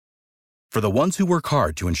For the ones who work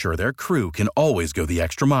hard to ensure their crew can always go the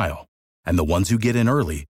extra mile, and the ones who get in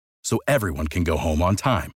early so everyone can go home on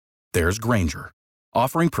time, there's Grainger,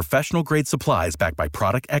 offering professional-grade supplies backed by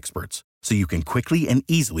product experts so you can quickly and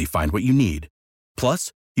easily find what you need.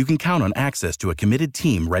 Plus, you can count on access to a committed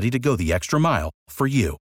team ready to go the extra mile for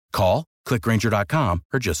you. Call, click Grainger.com,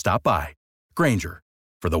 or just stop by. Grainger,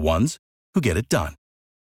 for the ones who get it done.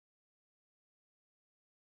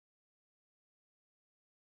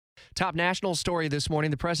 Top national story this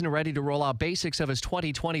morning. The president ready to roll out basics of his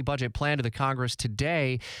 2020 budget plan to the Congress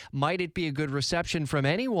today. Might it be a good reception from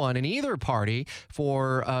anyone in either party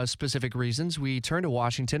for specific reasons? We turn to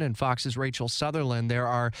Washington and Fox's Rachel Sutherland. There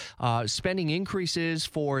are spending increases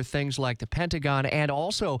for things like the Pentagon and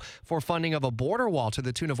also for funding of a border wall to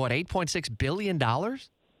the tune of, $8.6 billion?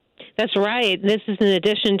 That's right. This is in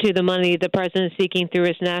addition to the money the president is seeking through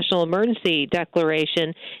his national emergency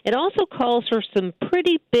declaration. It also calls for some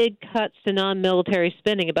pretty big cuts to non-military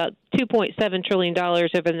spending, about $2.7 trillion over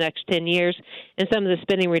the next 10 years, and some of the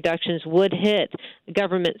spending reductions would hit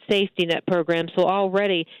government safety net programs. So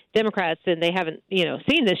already Democrats, and they haven't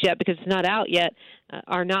seen this yet because it's not out yet,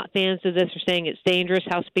 are not fans of this, are saying it's dangerous.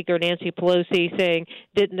 House Speaker Nancy Pelosi saying,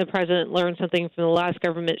 didn't the president learn something from the last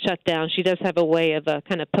government shutdown? She does have a way of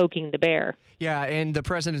kind of poking the bear. Yeah, and the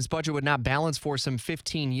president's budget would not balance for some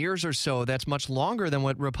 15 years or so. That's much longer than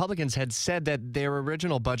what Republicans had said that their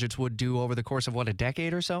original budgets would do over the course of, a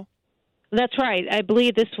decade or so? That's right. I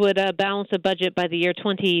believe this would balance a budget by the year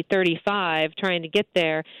 2035, trying to get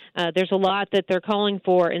there. There's a lot that they're calling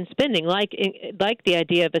for in spending, like the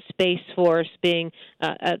idea of a space force being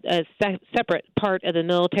a separate part of the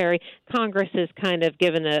military. Congress has kind of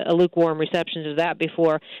given a lukewarm reception to that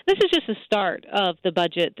before. This is just the start of the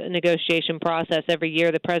budget negotiation process. Every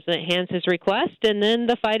year the president hands his request, and then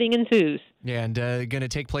the fighting ensues. Yeah, and going to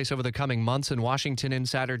take place over the coming months. And Washington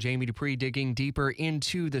insider Jamie Dupree digging deeper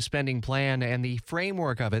into the spending plan and the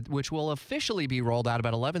framework of it, which will officially be rolled out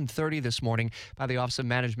about 11:30 this morning by the Office of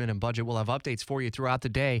Management and Budget. We'll have updates for you throughout the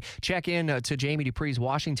day. Check in to Jamie Dupree's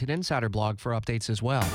Washington Insider blog for updates as well.